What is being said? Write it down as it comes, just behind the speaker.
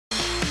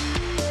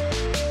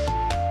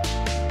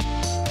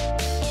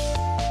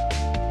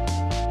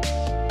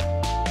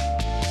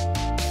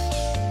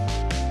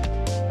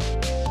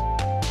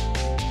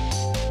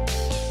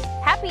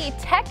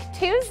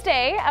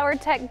Tuesday, our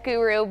tech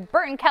guru,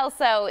 Burton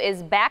Kelso,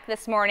 is back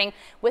this morning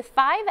with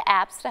 5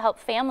 apps to help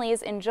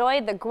families enjoy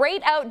the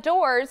great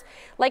outdoors.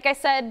 Like I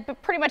said,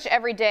 pretty much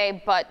every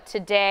day, but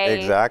today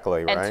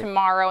exactly, right? And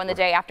tomorrow and the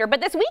day after. But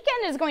this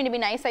weekend is going to be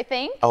nice, I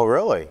think. Oh,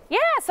 really? Yeah,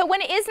 so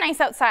when it is nice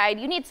outside,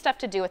 you need stuff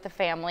to do with the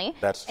family.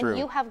 That's true. And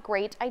you have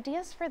great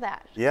ideas for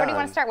that. Yeah. What do you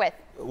want to start with?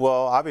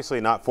 Well, obviously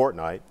not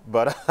Fortnite,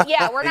 but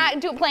yeah, we're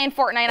not playing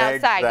Fortnite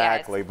outside,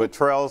 exactly, guys. but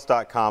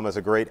Trails.com is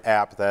a great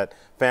app that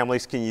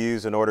families can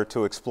use in order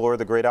to explore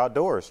the great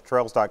outdoors.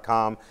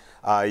 Trails.com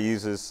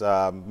uses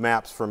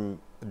maps from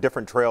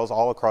different trails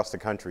all across the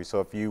country. So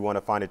if you want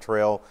to find a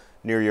trail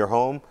near your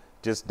home,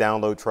 just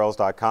download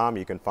Trails.com.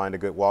 You can find a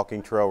good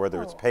walking trail,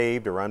 whether it's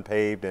paved or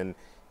unpaved, and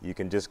you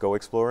can just go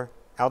explore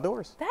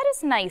outdoors. That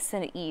is nice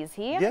and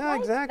easy. Yeah,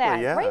 exactly.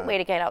 That. Yeah. Great way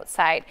to get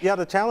outside. Yeah,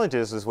 the challenge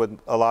is with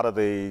a lot of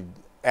the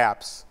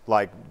apps,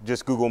 like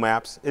just Google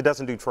Maps, it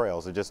doesn't do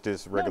trails, it just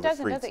does regular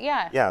streets. Does it?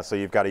 Yeah. Yeah, so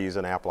you've got to use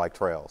an app like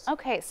Trails.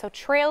 Okay, so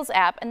Trails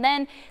app, and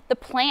then the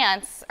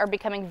plants are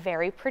becoming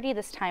very pretty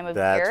this time of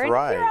year. That's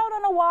right. If you're out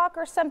on a walk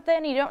or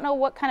something, you don't know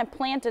what kind of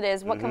plant it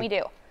is, what can we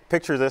do?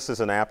 Picture this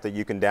as an app that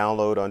you can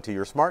download onto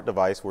your smart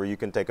device where you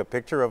can take a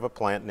picture of a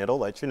plant and it'll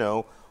let you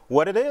know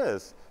what it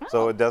is.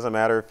 So it doesn't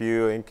matter if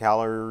you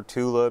encounter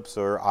tulips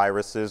or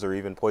irises or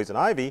even poison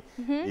ivy,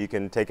 you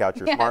can take out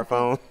your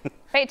smartphone.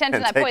 Pay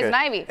attention to that poison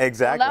ivy.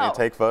 Exactly, and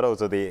take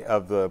photos of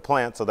the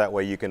plant so that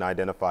way you can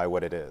identify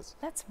what it is.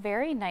 That's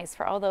very nice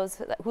for all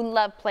those who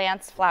love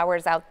plants,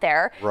 flowers out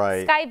there.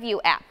 Right. Skyview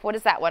app, what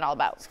is that one all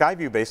about?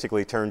 Skyview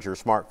basically turns your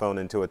smartphone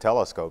into a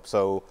telescope.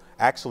 So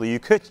actually you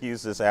could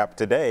use this app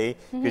today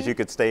because you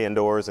could stay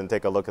indoors and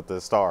take a look at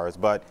the stars.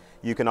 But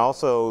you can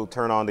also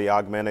turn on the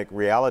augmented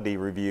reality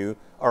review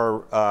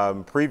or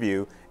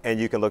preview, and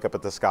you can look up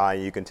at the sky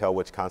and you can tell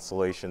which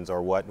constellations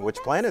are what and which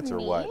planets are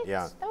what.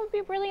 Yeah. That would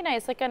be really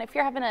nice, like if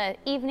you're having an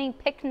evening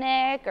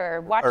picnic or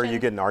watching. Or you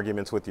get in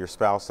arguments with your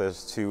spouse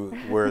as to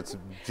where it's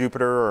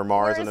Jupiter or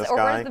Mars in the sky. Or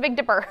where's the Big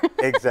Dipper?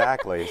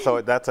 Exactly.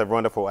 So that's a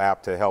wonderful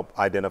app to help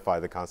identify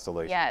the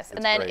constellations. Yes,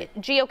 and then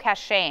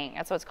geocaching,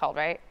 that's what it's called,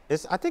 right?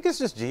 I think it's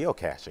just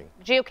geocaching.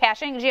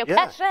 Geocaching? Geocache!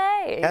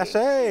 Yeah. Cache,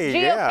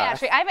 geocaching. Yeah.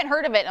 I haven't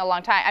heard of it in a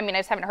long time. I mean, I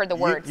just haven't heard the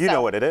word. You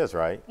know what it is,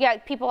 right? Yeah,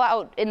 people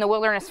out in the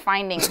wilderness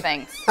finding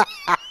things.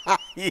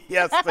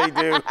 Yes, they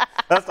do.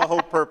 That's the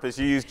whole purpose.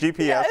 You use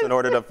GPS in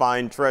order to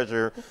find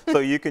treasure, so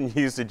you can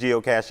use the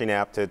geocaching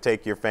app to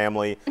take your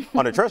family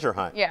on a treasure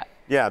hunt. Yeah.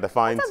 Yeah, to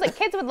find. That sounds like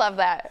kids would love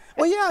that.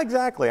 Well, yeah,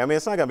 exactly. I mean,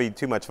 it's not going to be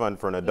too much fun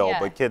for an adult,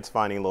 but kids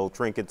finding little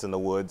trinkets in the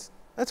woods.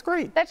 That's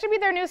great. That should be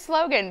their new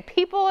slogan.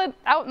 People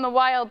out in the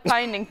wild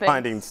finding things.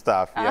 Finding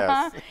stuff,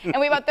 yes. And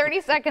we have about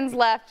 30 seconds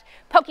left.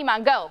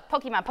 Pokemon Go.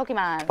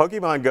 Pokemon.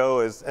 Pokemon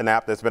Go is an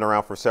app that's been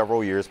around for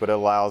several years, but it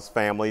allows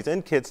families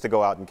and kids to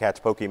go out and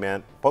catch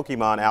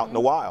Pokemon out in the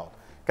wild.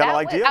 Kind of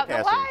like geocaching. Out in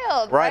the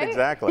wild, right?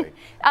 Exactly.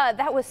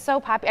 That was so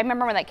popular. I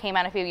remember when that came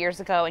out a few years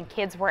ago, and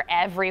kids were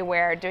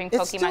everywhere doing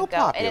Pokemon Go.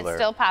 Popular. And it's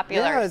still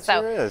popular. Yeah, it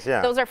sure is,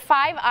 yeah. Those are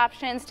 5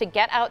 options to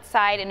get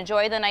outside and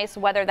enjoy the nice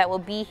weather that will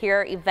be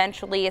here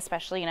eventually,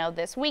 especially,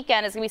 this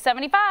weekend is going to be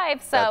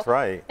 75. So that's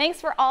right. Thanks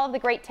for all of the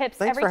great tips.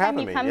 Thanks Every for time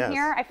having you come me,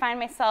 here, I find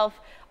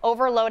myself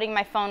overloading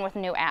my phone with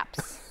new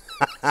apps.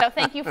 So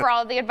thank you for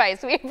all the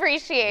advice. We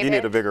appreciate it. You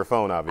need a bigger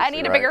phone, obviously. I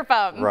need a bigger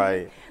phone.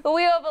 Right. We'll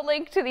have a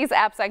link to these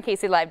apps on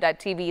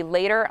KCLive.tv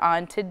later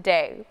on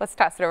today. Let's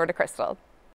toss it over to Crystal.